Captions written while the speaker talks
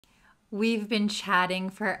We've been chatting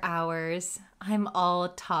for hours. I'm all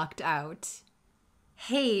talked out.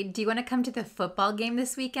 Hey, do you want to come to the football game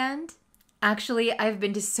this weekend? Actually, I've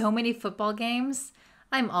been to so many football games.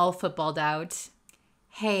 I'm all footballed out.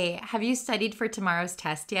 Hey, have you studied for tomorrow's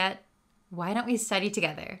test yet? Why don't we study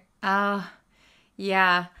together?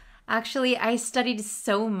 Yeah. Actually, I studied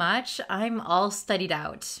so much, I'm all studied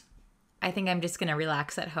out. I think I'm just going to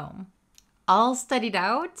relax at home. All studied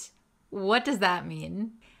out? What does that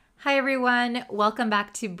mean? Hi everyone, welcome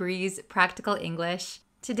back to Bree's Practical English.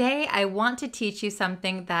 Today I want to teach you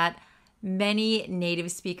something that many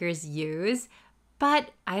native speakers use,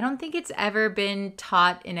 but I don't think it's ever been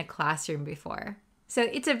taught in a classroom before. So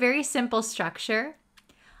it's a very simple structure.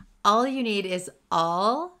 All you need is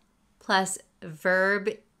all plus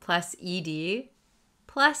verb plus ed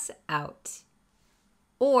plus out.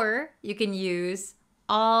 Or you can use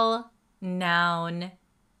all noun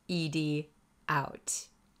ed out.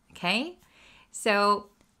 Okay? So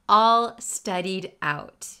all studied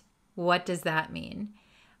out. What does that mean?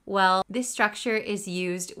 Well, this structure is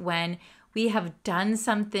used when we have done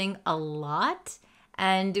something a lot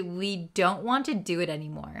and we don't want to do it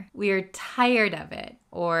anymore. We are tired of it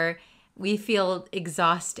or we feel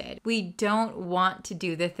exhausted. We don't want to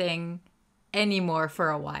do the thing anymore for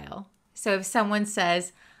a while. So if someone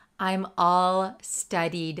says, I'm all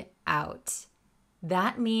studied out,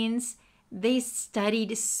 that means they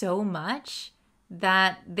studied so much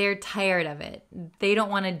that they're tired of it. They don't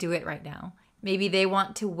want to do it right now. Maybe they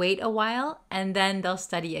want to wait a while and then they'll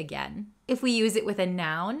study again. If we use it with a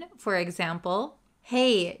noun, for example,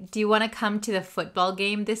 hey, do you want to come to the football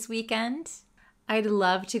game this weekend? I'd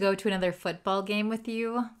love to go to another football game with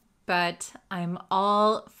you, but I'm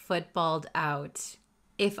all footballed out.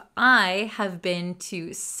 If I have been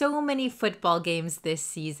to so many football games this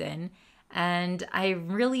season and I'm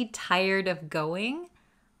really tired of going,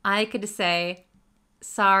 I could say,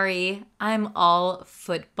 sorry, I'm all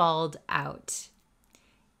footballed out.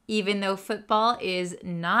 Even though football is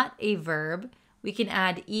not a verb, we can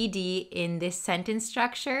add ed in this sentence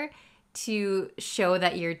structure to show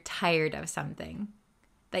that you're tired of something,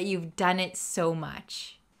 that you've done it so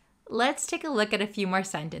much. Let's take a look at a few more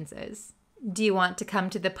sentences. Do you want to come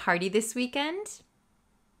to the party this weekend?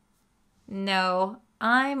 No,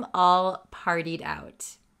 I'm all partied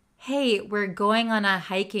out. Hey, we're going on a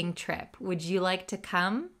hiking trip. Would you like to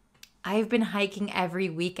come? I've been hiking every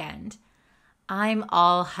weekend. I'm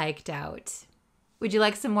all hiked out. Would you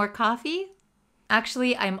like some more coffee?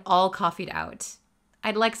 Actually, I'm all coffeeed out.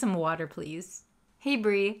 I'd like some water, please. Hey,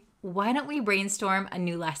 Bree, why don't we brainstorm a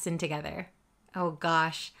new lesson together? Oh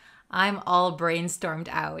gosh, I'm all brainstormed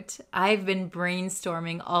out. I've been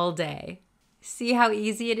brainstorming all day. See how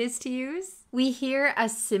easy it is to use? We hear a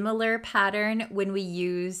similar pattern when we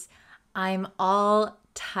use I'm all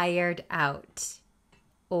tired out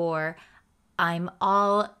or I'm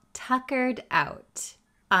all tuckered out.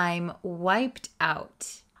 I'm wiped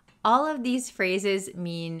out. All of these phrases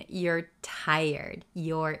mean you're tired,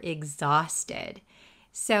 you're exhausted.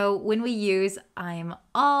 So when we use I'm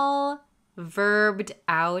all verbed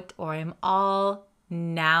out or I'm all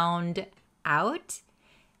nouned out,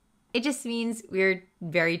 it just means we're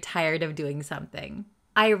very tired of doing something.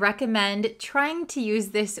 I recommend trying to use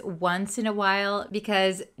this once in a while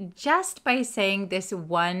because just by saying this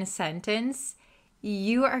one sentence,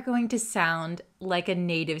 you are going to sound like a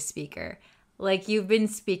native speaker, like you've been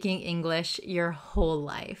speaking English your whole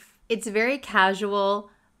life. It's very casual,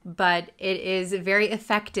 but it is very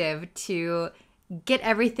effective to get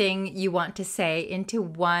everything you want to say into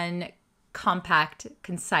one compact,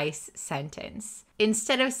 concise sentence.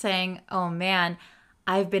 Instead of saying, oh man,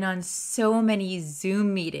 I've been on so many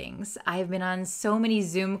Zoom meetings. I've been on so many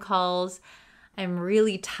Zoom calls. I'm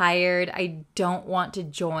really tired. I don't want to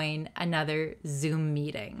join another Zoom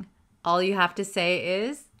meeting. All you have to say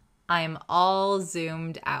is, I'm all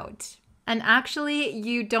zoomed out. And actually,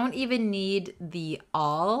 you don't even need the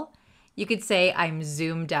all. You could say, I'm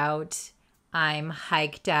zoomed out. I'm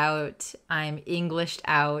hiked out. I'm Englished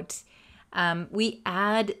out. We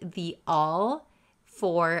add the all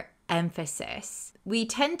for emphasis. We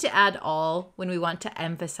tend to add all when we want to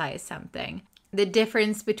emphasize something. The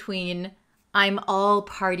difference between I'm all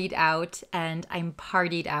partied out and I'm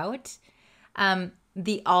partied out,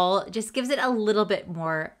 the all just gives it a little bit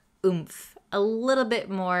more oomph, a little bit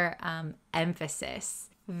more emphasis.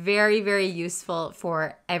 Very, very useful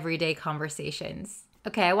for everyday conversations.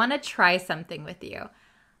 Okay, I want to try something with you.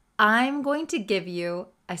 I'm going to give you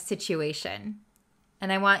a situation.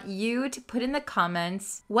 And I want you to put in the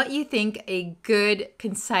comments what you think a good,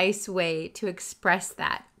 concise way to express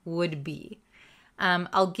that would be.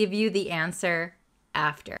 I'll give you the answer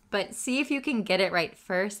after. But see if you can get it right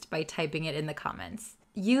first by typing it in the comments.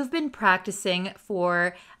 You've been practicing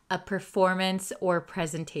for a performance or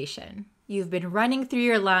presentation. You've been running through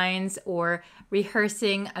your lines or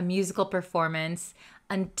rehearsing a musical performance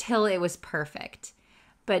until it was perfect.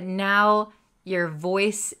 But now your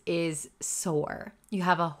voice is sore. You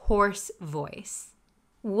have a hoarse voice.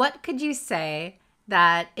 What could you say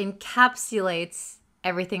that encapsulates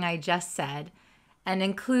everything I just said and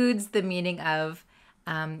includes the meaning of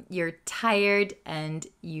you're tired and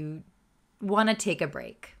you want to take a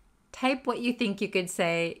break? Type what you think you could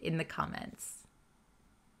say in the comments.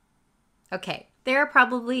 Okay, there are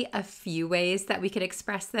probably a few ways that we could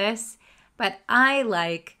express this, but I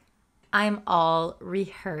like I'm all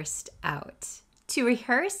rehearsed out. To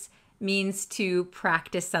rehearse means to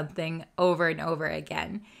practice something over and over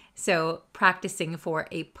again. So practicing for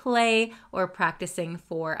a play or practicing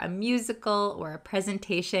for a musical or a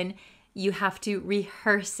presentation, you have to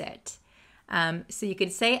rehearse it. So you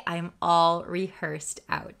could say, I'm all rehearsed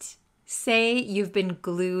out. Say you've been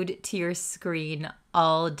glued to your screen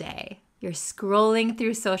all day. You're scrolling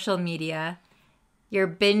through social media. You're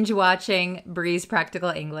binge watching Bree's Practical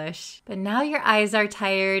English. But now your eyes are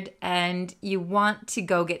tired and you want to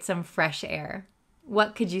go get some fresh air.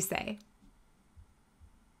 What could you say?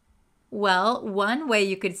 Well, one way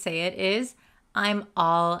you could say it is, I'm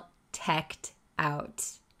all teched out.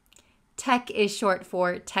 Tech is short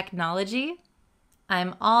for technology.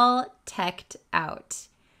 I'm all teched out.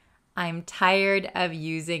 I'm tired of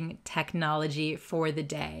using technology for the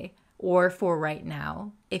day or for right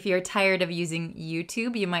now. If you're tired of using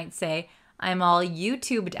YouTube, you might say, I'm all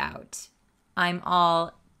YouTubed out. I'm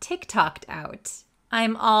all TikToked out.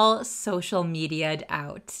 I'm all social media'd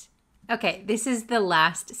out. Okay, this is the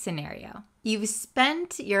last scenario. You've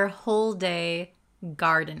spent your whole day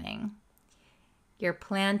gardening. You're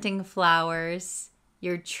planting flowers.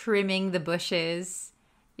 You're trimming the bushes.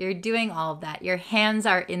 You're doing all of that. Your hands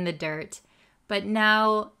are in the dirt. But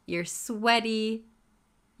now you're sweaty,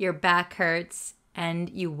 your back hurts, and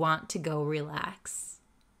you want to go relax.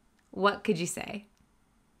 What could you say?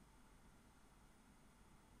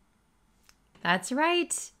 That's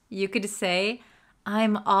right. You could say,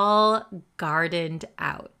 I'm all gardened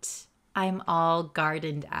out. I'm all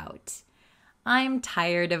gardened out. I'm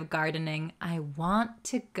tired of gardening. I want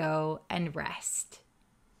to go and rest.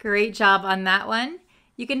 Great job on that one.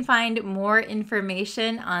 You can find more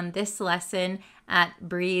information on this lesson at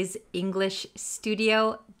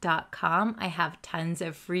breezeenglishstudio.com. I have tons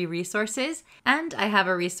of free resources, and I have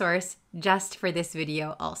a resource just for this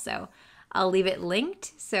video also. I'll leave it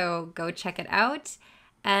linked, so go check it out.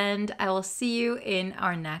 And I will see you in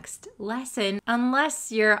our next lesson,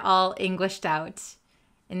 unless you're all Englished out.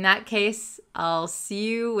 In that case, I'll see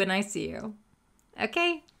you when I see you.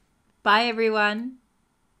 Okay, bye everyone.